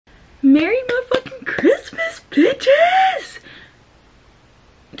Merry motherfucking Christmas, bitches!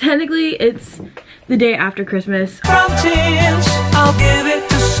 Technically, it's the day after Christmas. From tears, I'll give it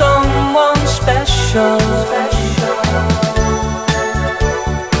to someone special.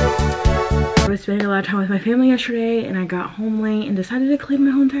 I was spending a lot of time with my family yesterday, and I got home late and decided to clean my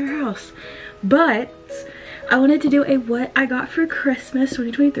whole entire house. But I wanted to do a what I got for Christmas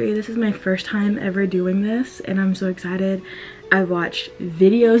 2023. This is my first time ever doing this, and I'm so excited. I've watched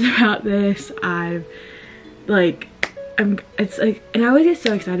videos about this. It's like, and I always get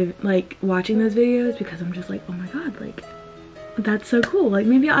so excited like watching those videos because I'm just like, oh my god, like that's so cool. Like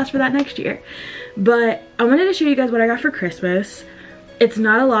maybe I'll ask for that next year. But I wanted to show you guys what I got for Christmas. It's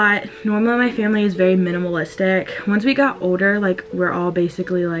not a lot. Normally my family is very minimalistic. Once we got older, like we're all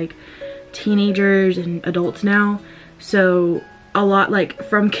basically like teenagers and adults now. So a lot, like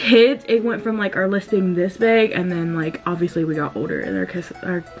from kids, it went from like our list being this big, and then like obviously we got older and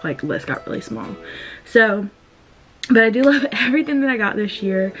our like list got really small. So but I do love everything that I got this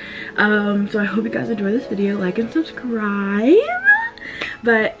year. So I hope you guys enjoy this video. Like and subscribe.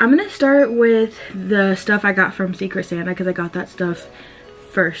 But I'm gonna start with the stuff I got from Secret Santa because I got that stuff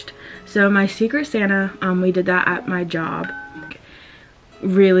first. So my Secret Santa, we did that at my job.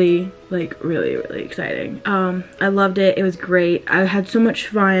 Really exciting. I loved it. It was great. I had so much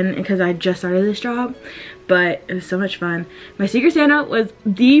fun because I just started this job, but it was so much fun. My Secret Santa was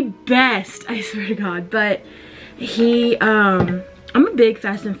the best, I swear to god. But he I'm a big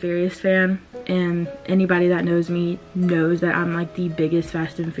Fast and Furious fan, and anybody that knows me knows that I'm like the biggest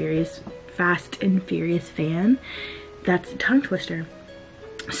Fast and Furious fan. That's a tongue twister.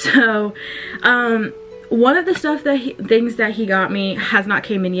 So one of the things that he got me has not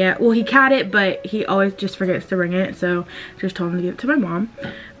came in yet. Well, he got it, but he always just forgets to bring it, so just told him to give it to my mom.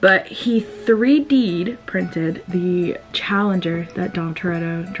 But he 3D'd printed the Challenger that Dom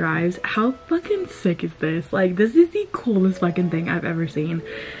Toretto drives. How fucking sick is this? Like, this is the coolest fucking thing I've ever seen.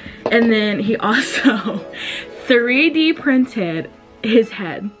 And then he also 3D printed his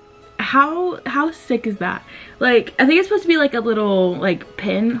head. How sick is that? Like, I think it's supposed to be like a little like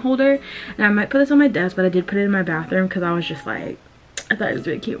pin holder, and I might put this on my desk, but I did put it in my bathroom because I was just like, I thought it was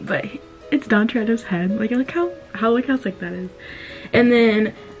really cute. But it's Don Toretto's head. Like, look how sick that is. And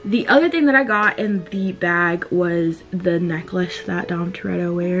then the other thing that I got in the bag was the necklace that Dom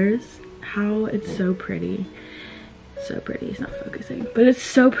Toretto wears. How it's so pretty. So pretty. It's not focusing, but it's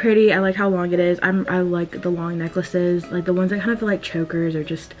so pretty. I like how long it is. I like the long necklaces, like the ones that kind of feel like chokers, or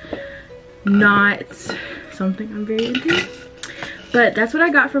just not something I'm very into. But that's what I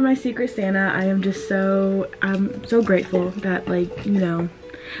got from my Secret Santa. I'm so grateful that, like, you know,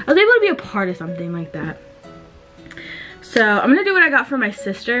 I was able to be a part of something like that. So I'm gonna do what I got from my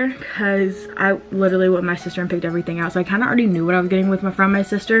sister, because I literally went with my sister and picked everything out, so I kind of already knew what I was getting from my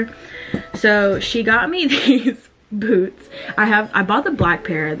sister. So she got me these boots. I bought the black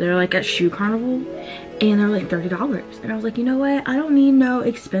pair. They're like at Shoe Carnival, and they're like $30. And I was like, you know what, I don't need no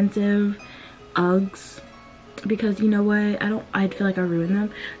expensive Uggs, because you know what, I'd feel like I ruined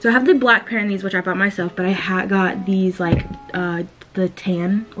them. So I have the black pair in these, which I bought myself, but I got these like the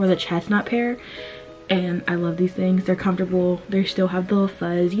tan or the chestnut pair, and I love these things. They're comfortable. They still have the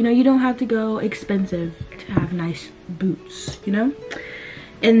fuzz. You know, you don't have to go expensive to have nice boots, you know.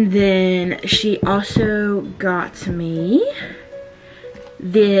 And then she also got me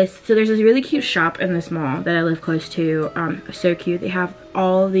this. So there's this really cute shop in this mall that I live close to. So cute. They have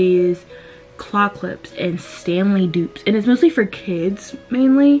all these claw clips and Stanley dupes, and it's mostly for kids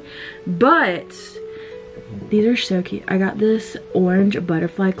mainly, but these are so cute. I got this orange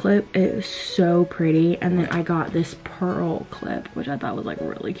butterfly clip. It was so pretty. And then I got this pearl clip, which I thought was like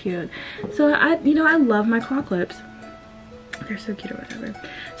really cute. So I love my claw clips. They're so cute or whatever.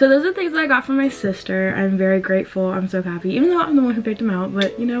 So those are things that I got from my sister. I'm very grateful. I'm so happy, even though I'm the one who picked them out.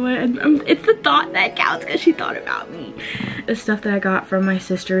 But you know what, it's the thought that counts, because she thought about me. The stuff that I got from my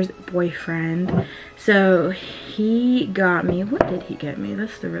sister's boyfriend. So he got me, what did he get me?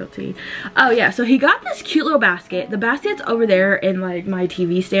 That's the real tea. Oh yeah, so he got this cute little basket. The basket's over there in like my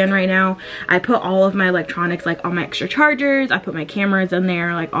TV stand right now. I put all of my electronics, like all my extra chargers. I put my cameras in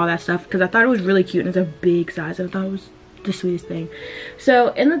there, like all that stuff, because I thought it was really cute, and it's a big size. I thought it was the sweetest thing. So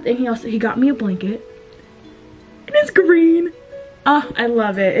in the thing, he got me a blanket, and it's green. Oh, I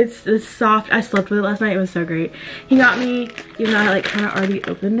love it. It's soft. I slept with it last night. It was so great. He got me, even though I like kind of already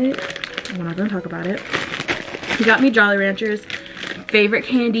opened it, we're not gonna talk about it. He got me Jolly Ranchers, favorite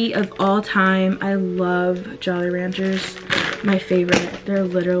candy of all time. I love Jolly Ranchers. My favorite. They're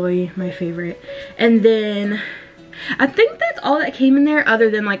literally my favorite. And then I think that's all that came in there, other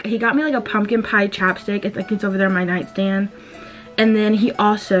than like he got me like a pumpkin pie chapstick. It's over there on my nightstand. And then he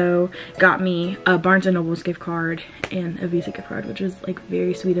also got me a Barnes & Noble's gift card and a Visa gift card, which was like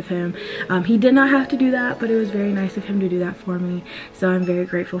very sweet of him. He did not have to do that, but it was very nice of him to do that for me. So I'm very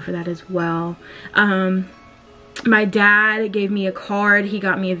grateful for that as well. My dad gave me a card. He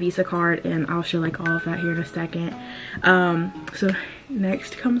got me a Visa card, and I'll show like all of that here in a second. So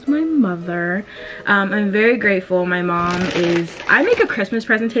next comes my mother. I'm very grateful. My mom is, I make a Christmas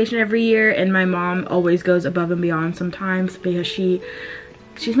presentation every year, and my mom always goes above and beyond sometimes because she's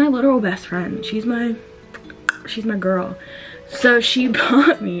my literal best friend. She's my girl. So she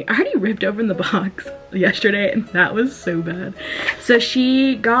bought me, I already ripped open the box yesterday, and that was so bad. So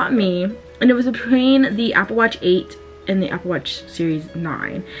she got me, and it was between the Apple Watch 8 and the Apple Watch Series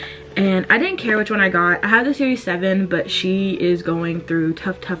 9. And I didn't care which one I got. I had the Series 7, but she is going through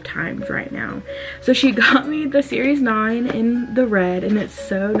tough times right now. So she got me the Series 9 in the red, and it's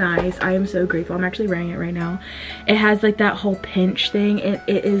so nice. I am so grateful. I'm actually wearing it right now. It has like that whole pinch thing. It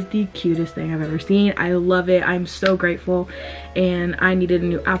is the cutest thing I've ever seen. I love it. I'm so grateful. And I needed a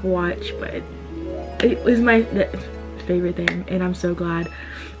new Apple Watch, but it was my favorite thing, and I'm so glad.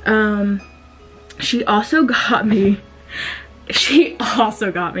 She also got me,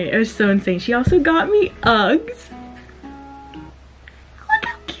 it was so insane. She also got me Uggs. Look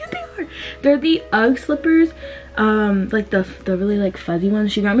how cute they are. They're the Ugg slippers, like the really like fuzzy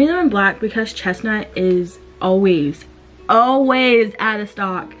ones. She got me them in black because chestnut is always out of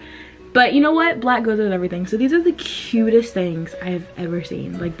stock. But you know what? Black goes with everything. So these are the cutest things I have ever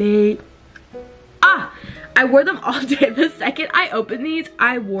seen. Like I wore them all day. The second I opened these,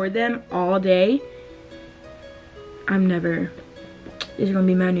 I wore them all day. These are gonna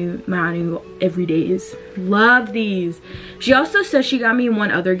be my new everydays. Love these. She also says she got me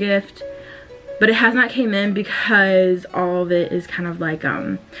one other gift, but it has not came in because all of it is kind of like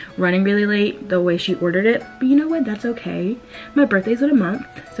running really late the way she ordered it. But you know what? That's okay. My birthday's in a month,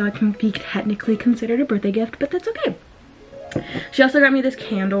 so it can be technically considered a birthday gift, but that's okay. She also got me this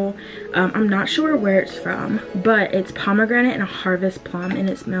candle. I'm not sure where it's from, but it's pomegranate and a harvest plum, and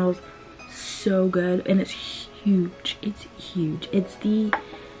it smells so good, and it's huge. It's huge. It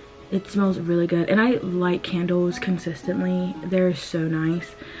smells really good, and I like candles consistently. They're so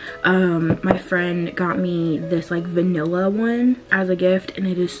nice. My friend got me this like vanilla one as a gift, and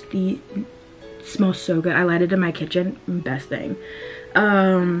it smells so good. I light it in my kitchen. Best thing.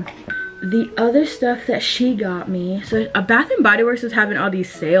 The other stuff that she got me, so a Bath & Body Works was having all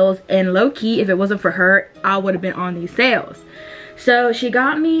these sales, and low-key, if it wasn't for her, I would have been on these sales. So she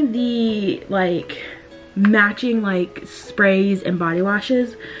got me the like matching like sprays and body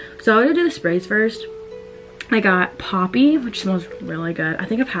washes. So I'm gonna do the sprays first. I got Poppy, which smells really good. I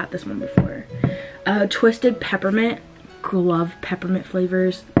think I've had this one before. Twisted Peppermint. Love peppermint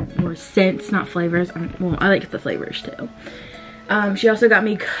flavors, or scents, not flavors. Well, I like the flavors too. She also got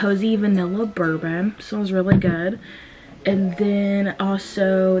me Cozy Vanilla Bourbon. Smells really good. And then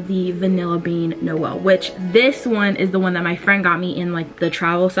also the Vanilla Bean Noel, which this one is the one that my friend got me in like the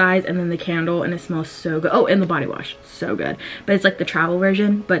travel size, and then the candle, and it smells so good. Oh, and the body wash, so good. But it's like the travel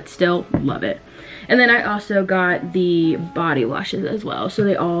version, but still love it. And then I also got the body washes as well, so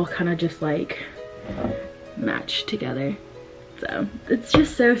they all kind of just like match together. So it's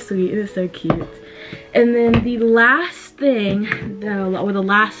just so sweet. It is so cute. And then the last thing, or the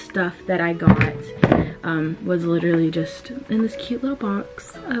last stuff that I got was literally just in this cute little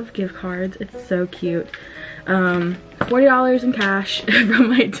box of gift cards. It's so cute. $40 in cash from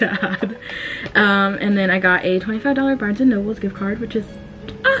my dad. And then I got a $25 Barnes & Noble's gift card, which is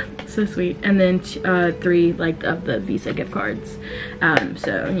so sweet. And then 3 like of the Visa gift cards.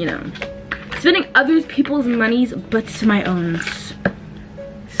 So, you know, spending other people's monies, but to my own.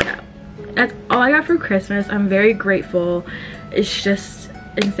 So that's all I got for Christmas. I'm very grateful. It's just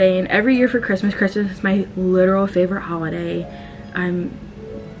insane. Every year for Christmas is my literal favorite holiday. I'm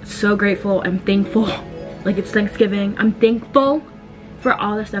so grateful. I'm thankful. Like, it's Thanksgiving. I'm thankful for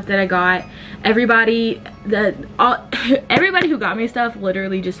all the stuff that I got. Everybody who got me stuff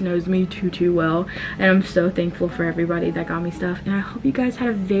literally just knows me too well, and I'm so thankful for everybody that got me stuff. And I hope you guys had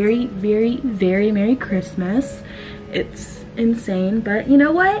a very, very, very Merry Christmas. It's insane, but you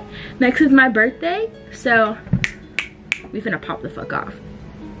know what? Next is my birthday, so we finna pop the fuck off.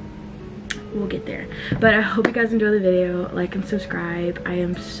 We'll get there. But I hope you guys enjoy the video. Like and subscribe. I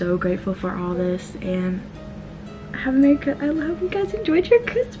am so grateful for all this, and have a Merry Christmas. I hope you guys enjoyed your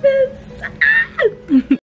Christmas.